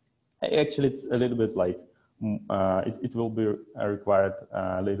 Actually, it's a little bit like, it will be required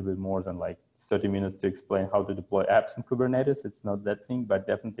a little bit more than like 30 minutes to explain how to deploy apps in Kubernetes. It's not that thing, but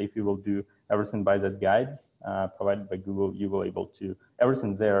definitely if you will do everything by that guides provided by Google, you will able to,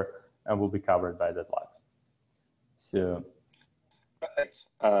 everything there will be covered by that logs. So. Perfect.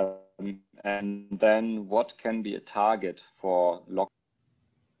 And then what can be a target for log?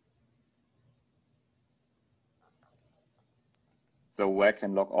 So where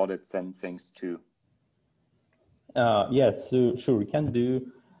can log audits send things to? Yes, so sure, we can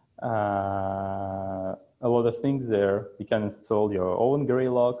do a lot of things there. You can install your own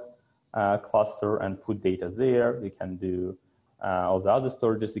Graylog cluster and put data there. You can do all the other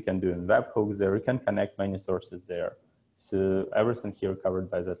storages. You can do in webhooks there. You can connect many sources there. So everything here covered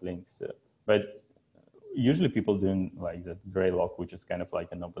by that link. So, but usually people doing like the Graylog, which is kind of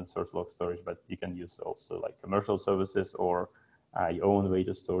like an open source log storage, but you can use also like commercial services or your own way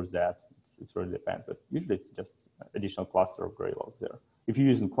to store that. It really depends, but usually it's just additional cluster of Graylog there. If you're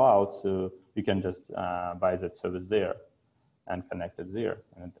using cloud, so you can just buy that service there and connect it there,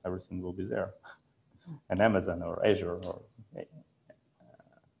 and everything will be there. And Amazon or Azure or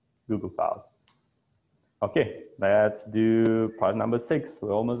Google Cloud. Okay, let's do part number 6.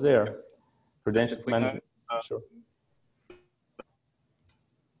 We're almost there. Credentials management. Sure.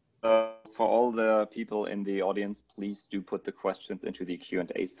 For all the people in the audience, please do put the questions into the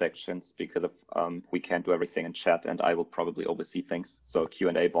Q&A sections, because of, we can't do everything in chat, and I will probably oversee things. So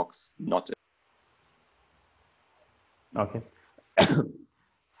Q&A box, not. Okay.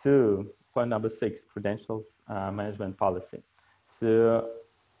 So point number 6, credentials management policy. So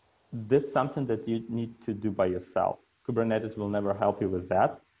this is something that you need to do by yourself. Kubernetes will never help you with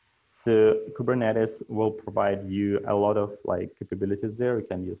that. So Kubernetes will provide you a lot of like capabilities there. You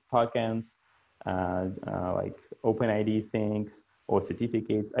can use tokens, like OpenID things or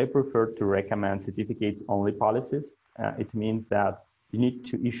certificates. I prefer to recommend certificates only policies. It means that you need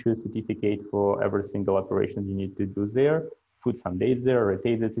to issue a certificate for every single operation you need to do there, put some dates there,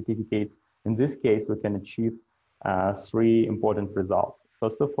 rotate the certificates. In this case, we can achieve 3 important results.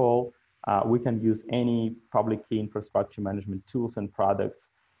 First of all, we can use any public key infrastructure management tools and products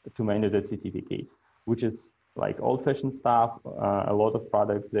to manage the certificates, which is like old-fashioned stuff. A lot of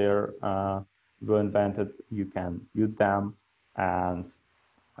products there were invented. You can use them and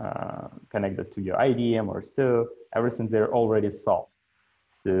connect it to your IDM or so. Everything there already solved.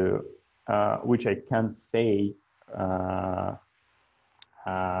 So, which I can't say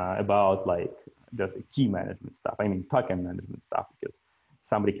about like just key management stuff. I mean, token management stuff, because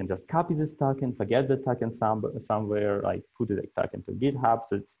somebody can just copy this token, forget the token somewhere, like put the token to GitHub.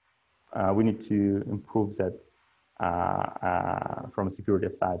 So it's, we need to improve that from a security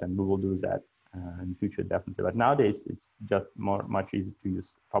side, and we will do that in the future, definitely. But nowadays, it's just much easier to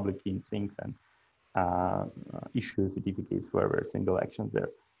use public key things and issue certificates for every single action there.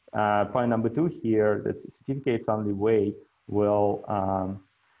 Point number 2 here, that certificates only way will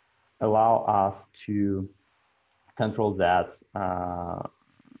allow us to control that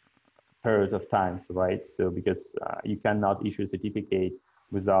period of times, right? So because you cannot issue a certificate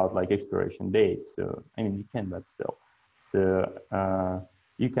without like expiration date. So I mean, you can, but still. So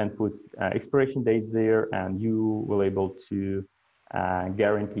you can put expiration dates there, and you will able to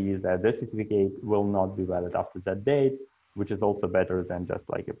guarantee that the certificate will not be valid after that date, which is also better than just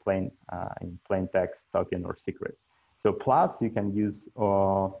like a plain in plain text token or secret. So plus you can use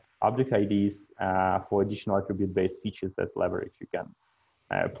object IDs for additional attribute-based features as leverage. You can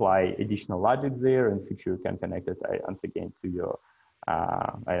apply additional logic there, and future you can connect it once again to your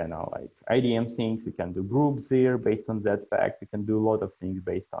I don't know, like IDM things. You can do groups there based on that fact. You can do a lot of things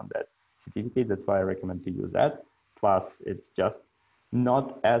based on that certificate. That's why I recommend to use that. Plus, it's just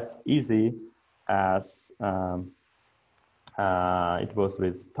not as easy as it was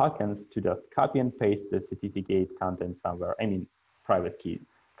with tokens to just copy and paste the certificate content somewhere. I mean, private key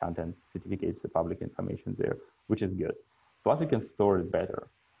content certificates, the public information there, which is good. Plus, you can store it better.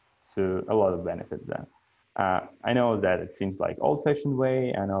 So a lot of benefits then. I know that it seems like old-fashioned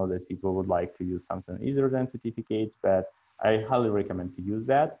way. I know that people would like to use something easier than certificates, but I highly recommend to use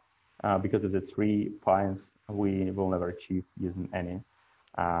that because of the 3 points we will never achieve using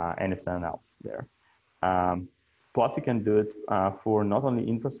anything else there. Plus, you can do it for not only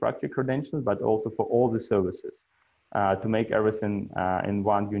infrastructure credentials, but also for all the services to make everything in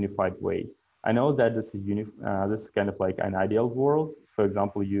one unified way. I know that this is kind of like an ideal world. For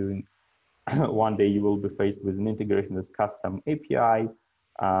example, one day you will be faced with an integration with custom API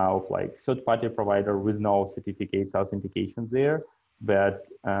of like third-party provider with no certificates authentications there, but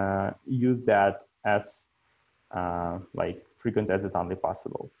use that as like frequent as it only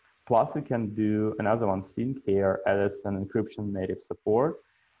possible. Plus, you can do another one, sync here as an encryption native support.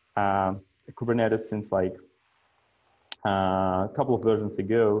 Kubernetes, since like a couple of versions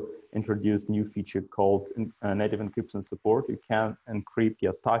ago, introduced new feature called native encryption support. You can encrypt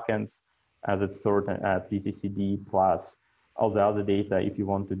your tokens as it's stored at etcd plus all the other data if you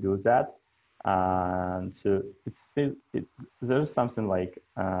want to do that. And so there's something like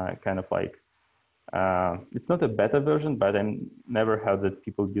kind of like it's not a beta version, but I never heard that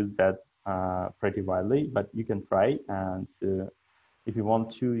people use that pretty widely. But you can try, and if you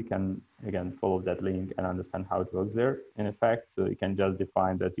want to, you can again follow that link and understand how it works there. In effect, so you can just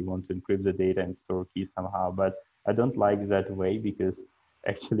define that you want to encrypt the data and store keys somehow. But I don't like that way because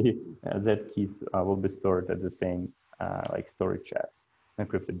actually that keys will be stored at the same like storage as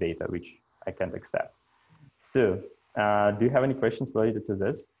encrypted data, which I can't accept. So do you have any questions related to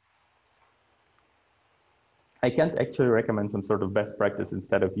this? I can't actually recommend some sort of best practice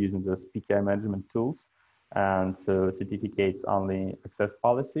instead of using those PKI management tools. And so certificates only access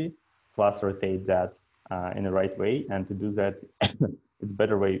policy, plus rotate that in the right way. And to do that, it's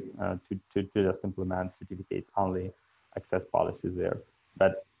better way to just implement certificates only access policies there.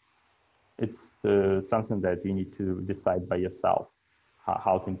 But it's something that you need to decide by yourself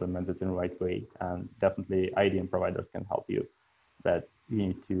how to implement it in the right way. And definitely IDM providers can help you, but you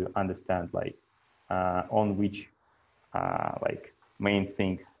need to understand like on which like main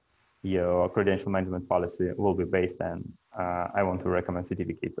things your credential management policy will be based on. I want to recommend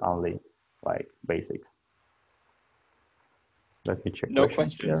certificates only, like basics. Let me check. No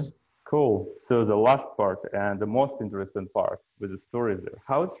questions. Here. Cool. So the last part and the most interesting part with the stories there,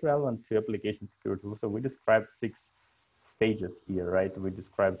 how it's relevant to application security. So we described 6 stages here, right? We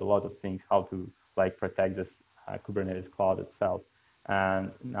described a lot of things, how to like protect this Kubernetes cloud itself.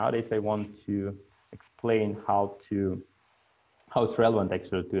 And nowadays I want to explain how it's relevant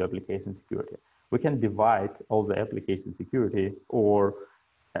actually to application security. We can divide all the application security or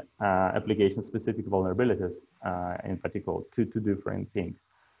application specific vulnerabilities in particular to 2 different things,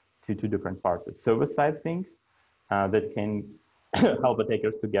 to 2 different parts. The server-side things that can help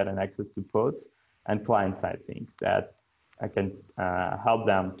attackers to get an access to pods, and client-side things that can help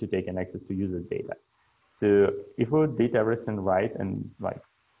them to take an access to user data. So if we did everything right and like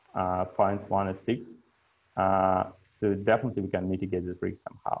points 1 and 6, so definitely we can mitigate this risk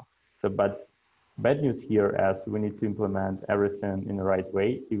somehow. So, but bad news here, as we need to implement everything in the right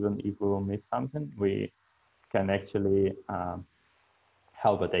way, even if we will miss something, we can actually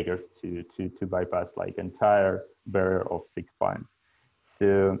help attackers to bypass like entire barrier of 6 points.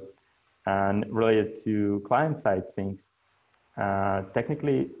 So, and related to client-side things,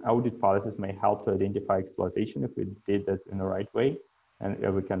 technically audit policies may help to identify exploitation if we did that in the right way, and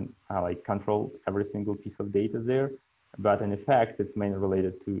we can like control every single piece of data there. But in effect, it's mainly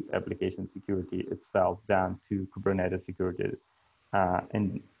related to application security itself than to Kubernetes security.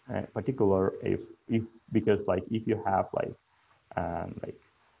 In particular, because like if you have like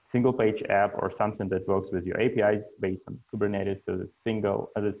single page app or something that works with your APIs based on Kubernetes, so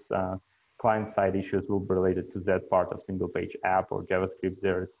the client side issues will be related to that part of single page app or JavaScript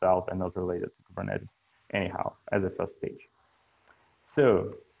there itself and not related to Kubernetes. anyhow, as a first stage.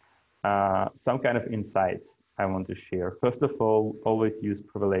 So some kind of insights I want to share. First of all, always use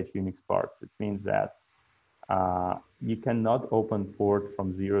privileged Unix ports. It means that you cannot open port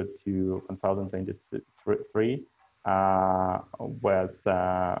from 0 to 1023 with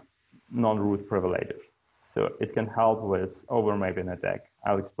non-root privileges. So it can help with overmapping attack.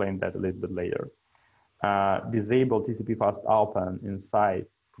 I'll explain that a little bit later. Disable TCP fast open inside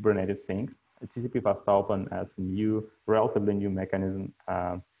Kubernetes sinks. TCP fast open as a new, relatively new mechanism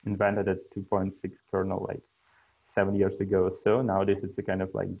invented at 2.6 kernel like 7 years ago. So nowadays it's a kind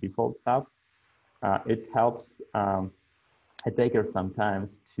of like default stuff. It helps attackers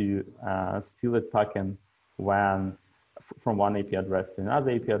sometimes to steal a token when from one IP address to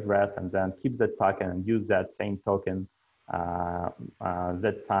another IP address, and then keep that token and use that same token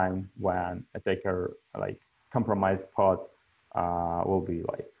that time when attacker like compromised pod will be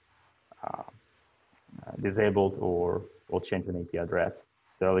like disabled or will change an IP address.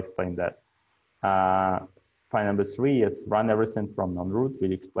 So I'll explain that. Point number 3 is run everything from non-root.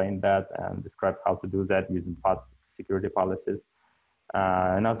 We explained that and describe how to do that using path security policies.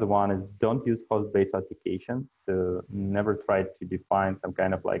 Another one is don't use host-based authentication. So never try to define some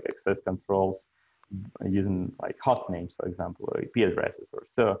kind of like access controls using like host names, for example, or IP addresses or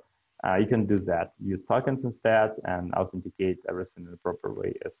so. You can do that. Use tokens instead and authenticate everything in the proper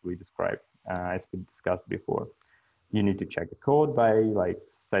way as we described, as we discussed before. You need to check the code by like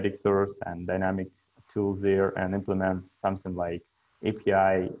static source and dynamic tools there and implement something like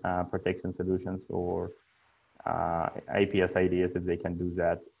API protection solutions or IPS IDs if they can do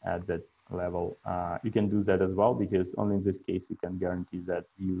that at that level. You can do that as well because only in this case you can guarantee that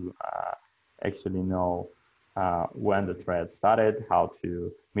you actually know when the threat started, how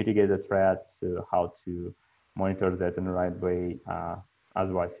to mitigate the threat, so how to monitor that in the right way.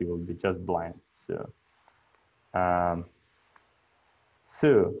 Otherwise, you will be just blind.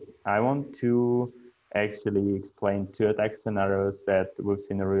 So I want to actually explain 2 attack scenarios that we've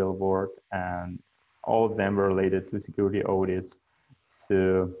seen in the real world, and all of them were related to security audits.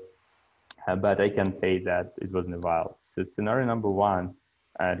 So, but I can say that it wasn't a while. So scenario number 1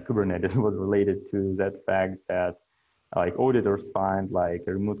 at Kubernetes was related to that fact that like auditors find like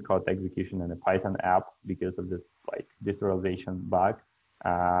a remote code execution in a Python app because of this like deserialization bug.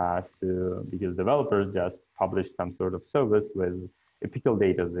 So because developers just published some sort of service with a pickle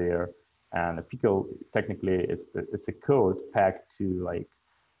data there, and a pickle technically it's a code packed to like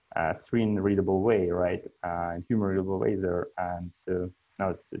screen readable way, right? And human readable way there, and so no,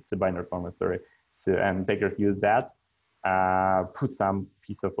 it's a binary format, sorry. So and attackers use that, put some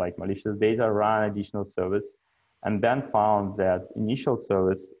piece of like malicious data, run additional service, and then found that initial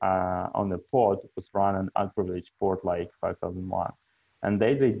service on the port was run an unprivileged port like 5001. And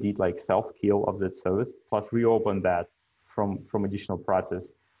they did like self-kill of that service, plus reopen that from additional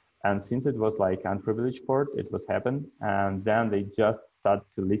process. And since it was like unprivileged port, it was happened. And then they just start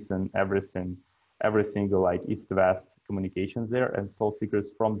to listen every single like east-west communications there and stole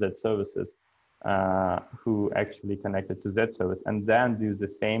secrets from that services who actually connected to that service, and then do the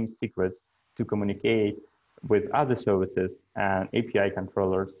same secrets to communicate with other services and API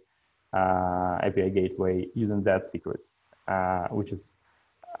controllers, API gateway using that secret, which is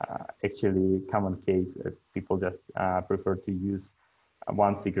actually common case if people just prefer to use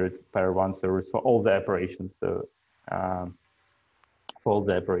one secret per one service for all the operations. So for all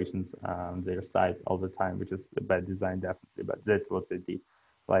the operations on their side all the time, which is a bad design definitely, but that's what they did.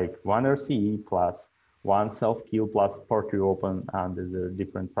 Like one RC plus one self-kill plus port reopen, and there's a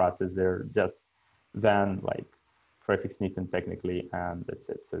different process there, just then like traffic sniffing technically, and that's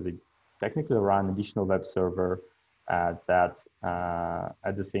it. So they technically run additional web server at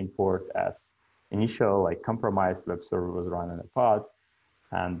the same port as initial like compromised web server was run in a pod,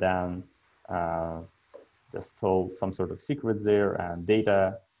 and then just stole some sort of secrets there and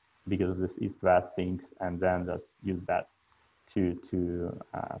data because of this east-west things, and then just use that to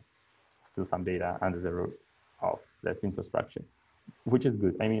steal some data under the root of that infrastructure, which is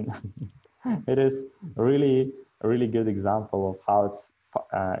good. I mean, it is a really good example of how it's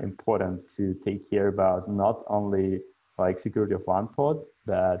important to take care about not only like security of one pod,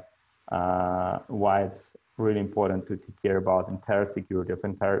 but why it's really important to take care about entire security of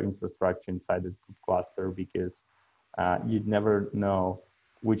entire infrastructure inside the kube cluster, because you'd never know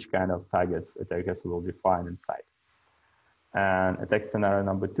which kind of targets attackers will define inside. And attack scenario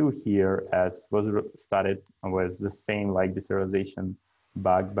number 2 here, as was started with the same like deserialization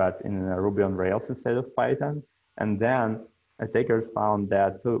bug, but in Ruby on Rails instead of Python. And then attackers found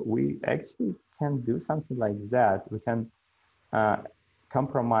that, so we actually can do something like that. We can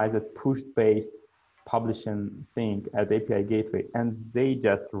compromise a push-based publishing thing at API gateway, and they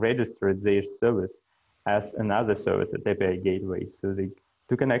just registered their service as another service at API gateway. So they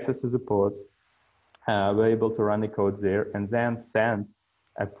took an access to the pod, were able to run the code there, and then send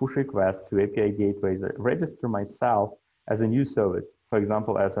a push request to API gateway that register myself as a new service, for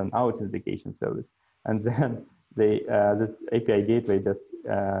example, as an authentication service. And then the API gateway just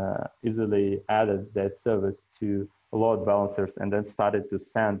easily added that service to load balancers and then started to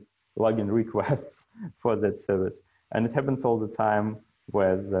send login requests for that service. And it happens all the time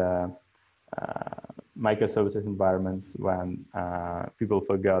with microservices environments when people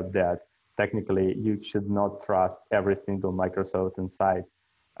forgot that technically you should not trust every single microservice inside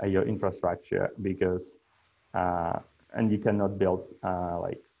your infrastructure, because and you cannot build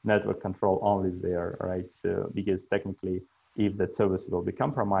like network control only there, right? So because technically, if that service will be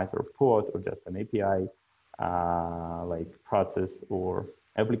compromised, or pod, or just an API like process or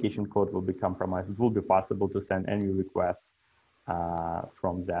application code will be compromised, it will be possible to send any requests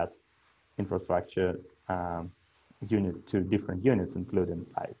from that infrastructure unit to different units, including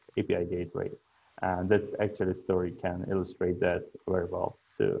like API gateway. And that actually story can illustrate that very well.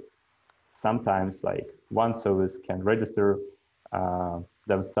 So sometimes like one service can register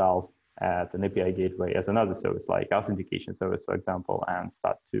themselves at an API gateway as another service, like authentication service, for example, and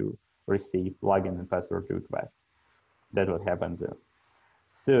start to receive login and password requests. That's what happens there.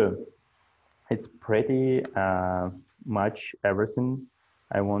 So it's pretty much everything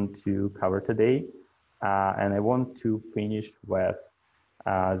I want to cover today. And I want to finish with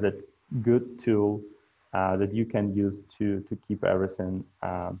that good tool that you can use to keep everything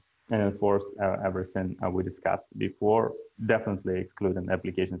and enforce everything we discussed before, definitely excluding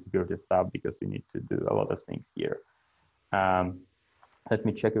application security stuff, because we need to do a lot of things here. Let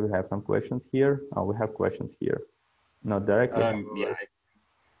me check if we have some questions here. Oh, we have questions here. Not directly. Yeah,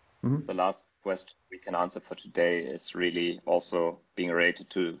 the last question we can answer for today is really also being related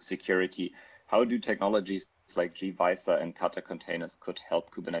to security. How do technologies like gvisor and Kata containers could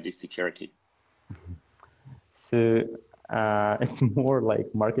help Kubernetes security? So it's more like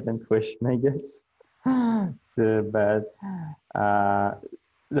marketing question, I guess. So, but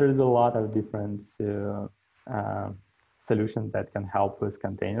there's a lot of different solutions that can help with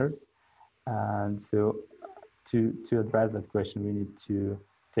containers. And so to address that question, we need to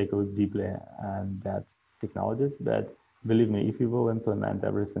take a look deeply at that technologies. But believe me, if you will implement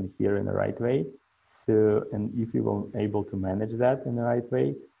everything here in the right way, and if you will able to manage that in the right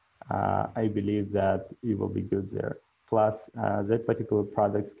way, I believe that it will be good there. Plus, that particular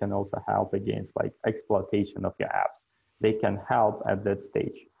products can also help against like exploitation of your apps. They can help at that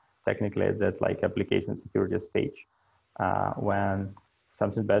stage, technically at that like application security stage. When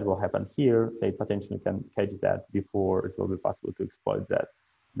something bad will happen here, they potentially can catch that before it will be possible to exploit that.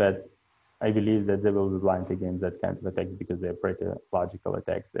 But I believe that they will be blind against that kind of attacks because they're pretty logical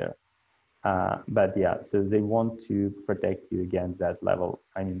attacks there. But yeah, so they want to protect you against that level.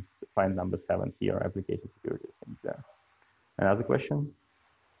 I mean, point number 7 here, application security things there. Another question?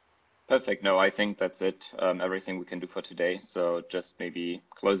 Perfect. No, I think that's it. Everything we can do for today. So just maybe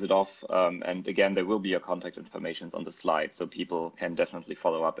close it off. And again, there will be your contact information on the slide, so people can definitely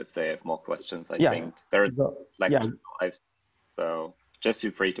follow up if they have more questions. I think there is Slack live, so just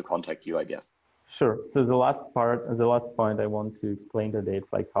feel free to contact you, I guess. Sure. So the last point I want to explain today,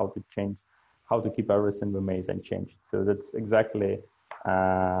 it's like how to keep everything we made and changed. So that's exactly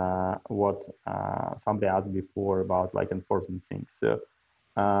what somebody asked before about like enforcing things. So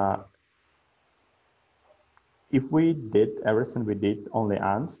if we did everything we did only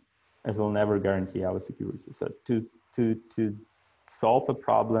once, it will never guarantee our security. So to solve a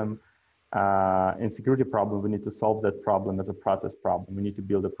problem, in security problem, we need to solve that problem as a process problem. We need to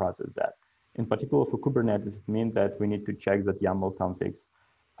build a process that. In particular for Kubernetes, it means that we need to check that YAML configs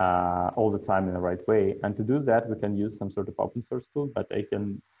all the time in the right way. And to do that, we can use some sort of open source tool, but I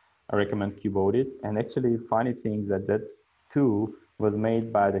recommend KubeAudit. And actually, funny thing that tool was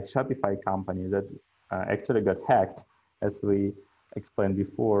made by the Shopify company that actually got hacked, as we explained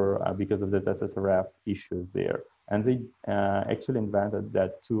before, because of the SSRF issues there. And they actually invented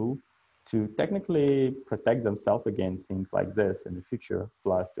that tool to technically protect themselves against things like this in the future,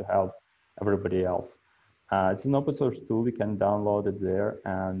 plus to help everybody else. It's an open source tool. You can download it there,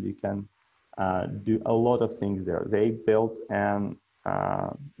 and you can do a lot of things there. They've built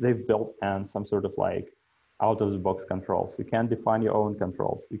some sort of like out-of-the-box controls. You can define your own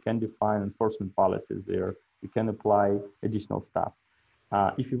controls. You can define enforcement policies there. You can apply additional stuff.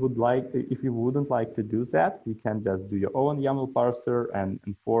 If you wouldn't like to do that, you can just do your own YAML parser and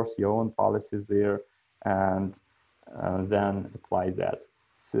enforce your own policies there, and then apply that.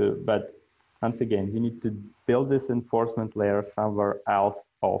 So, but once again, you need to build this enforcement layer somewhere else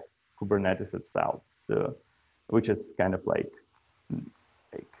of Kubernetes itself. So, which is kind of like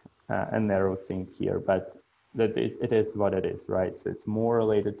a narrow thing here, but that it is what it is, right? So it's more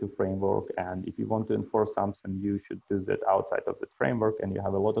related to framework. And if you want to enforce something, you should do that outside of the framework. And you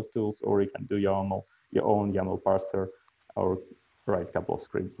have a lot of tools, or you can do your own YAML parser or write a couple of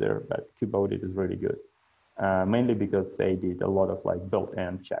scripts there. But KubeAudit is really good, mainly because they did a lot of like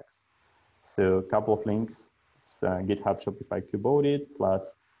built-in checks. So a couple of links, it's GitHub Shopify KubeAudit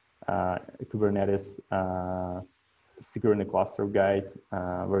plus Kubernetes security cluster guide,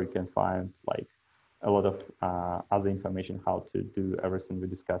 where you can find like a lot of other information how to do everything we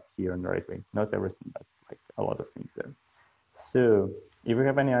discussed here in the right way. Not everything, but like a lot of things there. So if you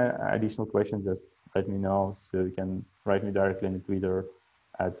have any additional questions, just let me know. So you can write me directly on Twitter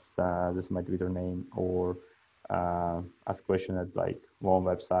at this is my Twitter name, or ask question at like one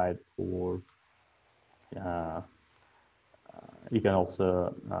website, or you can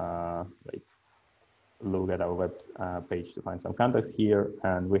also like look at our web page to find some contacts here.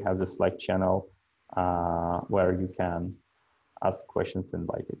 And we have the Slack channel where you can ask questions in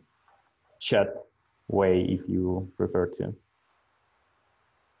like a chat way if you prefer to.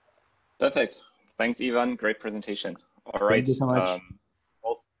 Perfect. Thanks, Ivan. Great presentation. All right. Thank you so much.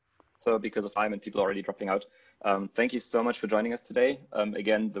 Also, because of time and people already dropping out, thank you so much for joining us today.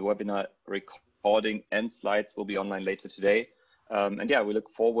 Again, the webinar recording and slides will be online later today. And yeah, we look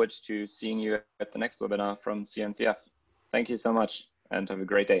forward to seeing you at the next webinar from CNCF. Thank you so much and have a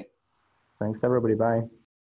great day. Thanks, everybody. Bye.